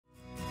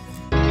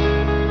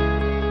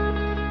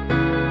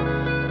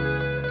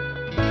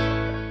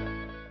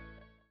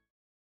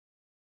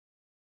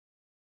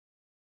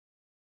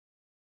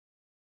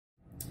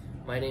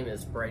My name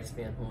is Bryce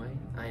Van Hoy.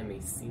 I am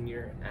a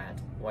senior at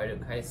White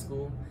Oak High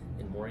School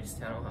in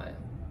Morristown, Ohio.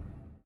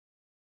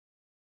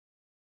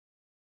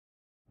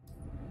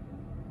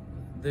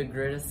 The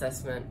grit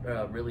assessment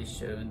really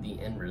showed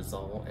the end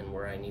result and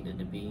where I needed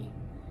to be,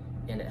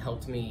 and it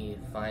helped me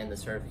find the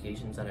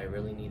certifications that I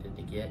really needed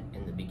to get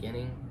in the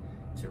beginning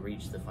to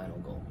reach the final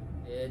goal.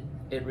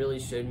 It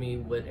really showed me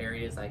what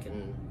areas I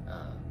can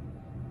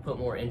put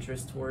more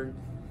interest toward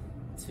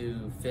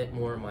to fit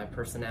more of my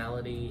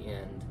personality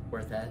and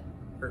work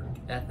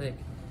ethic.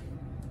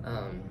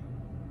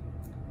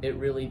 It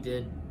really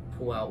did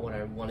pull out what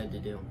I wanted to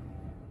do.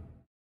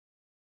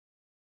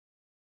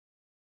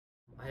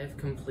 I have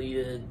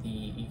completed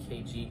the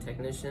EKG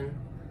technician,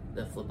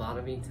 the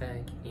phlebotomy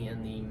tech,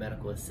 and the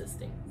medical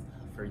assisting.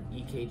 For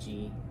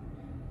EKG,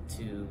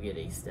 to get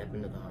a step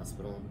into the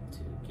hospital,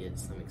 to get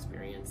some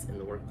experience in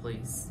the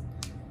workplace.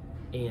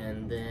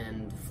 And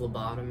then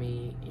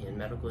phlebotomy and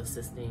medical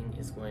assisting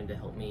is going to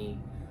help me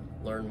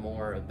learn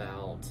more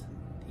about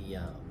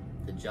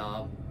the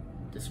job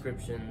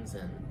descriptions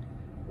and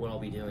what I'll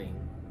be doing,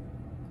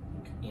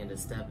 and a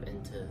step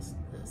into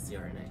the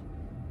CRNA.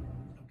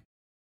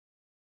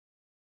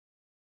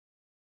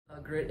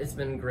 Grit, it's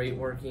been great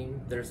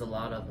working. There's a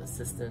lot of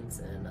assistance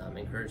and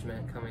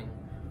encouragement coming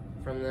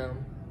from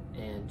them,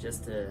 and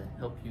just to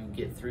help you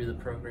get through the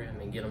program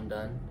and get them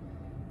done,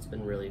 it's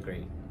been really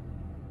great.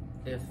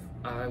 If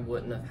I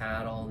wouldn't have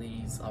had all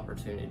these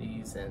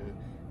opportunities and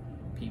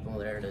people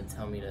there to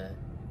tell me to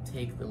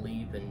take the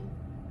leap and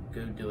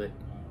go do it,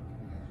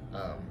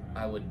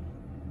 I would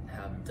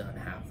have done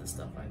half the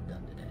stuff I've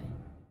done today.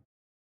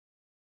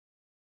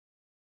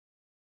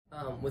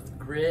 With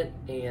Grit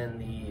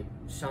and the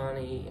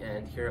Shawnee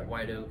and here at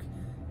White Oak,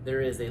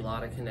 there is a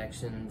lot of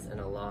connections and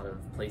a lot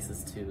of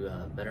places to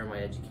better my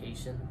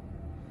education.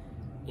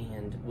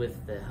 And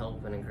with the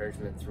help and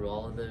encouragement through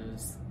all of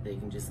those, they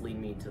can just lead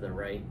me to the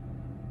right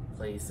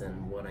place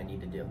and what I need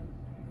to do.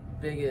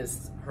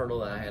 Biggest hurdle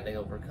that I had to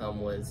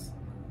overcome was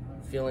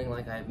feeling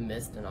like I've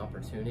missed an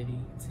opportunity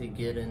to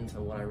get into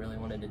what I really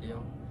wanted to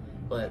do.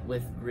 But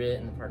with Grit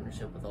and the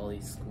partnership with all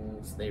these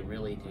schools, they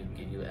really do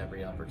give you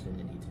every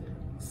opportunity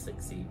to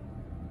succeed.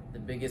 The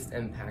biggest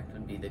impact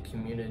would be the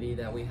community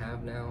that we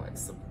have now and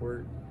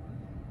support.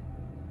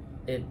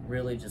 It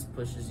really just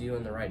pushes you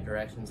in the right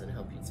directions and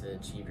help you to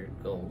achieve your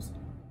goals.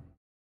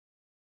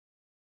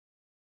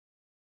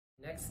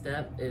 Next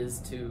step is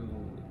to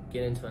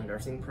get into a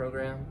nursing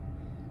program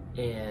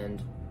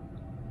and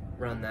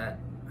run that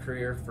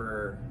career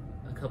for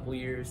a couple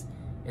years,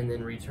 and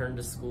then return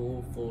to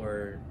school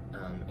for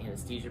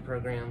anesthesia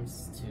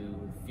programs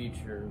to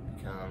future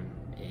become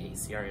a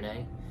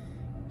CRNA.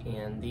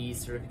 And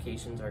these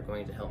certifications are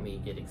going to help me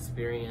get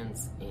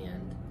experience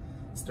and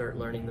start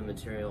learning the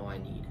material I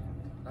need.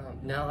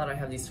 Now that I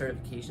have these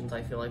certifications,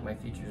 I feel like my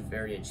future is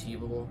very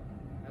achievable.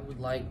 I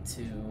would like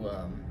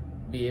to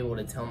be able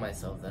to tell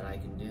myself that I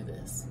can do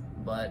this,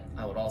 but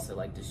I would also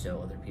like to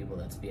show other people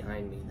that's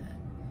behind me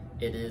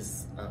that it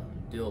is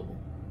doable.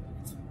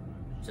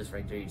 It's just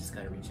right there, you just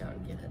gotta reach out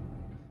and get it.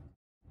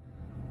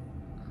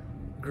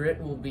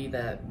 Grit will be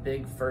that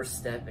big first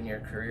step in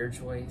your career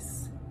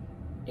choice,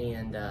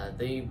 and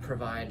they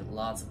provide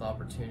lots of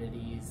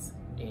opportunities,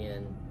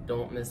 and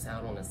don't miss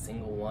out on a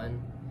single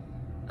one.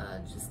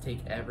 Just take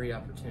every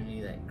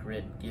opportunity that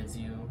Grit gives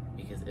you,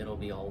 because it'll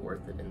be all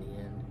worth it in the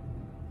end.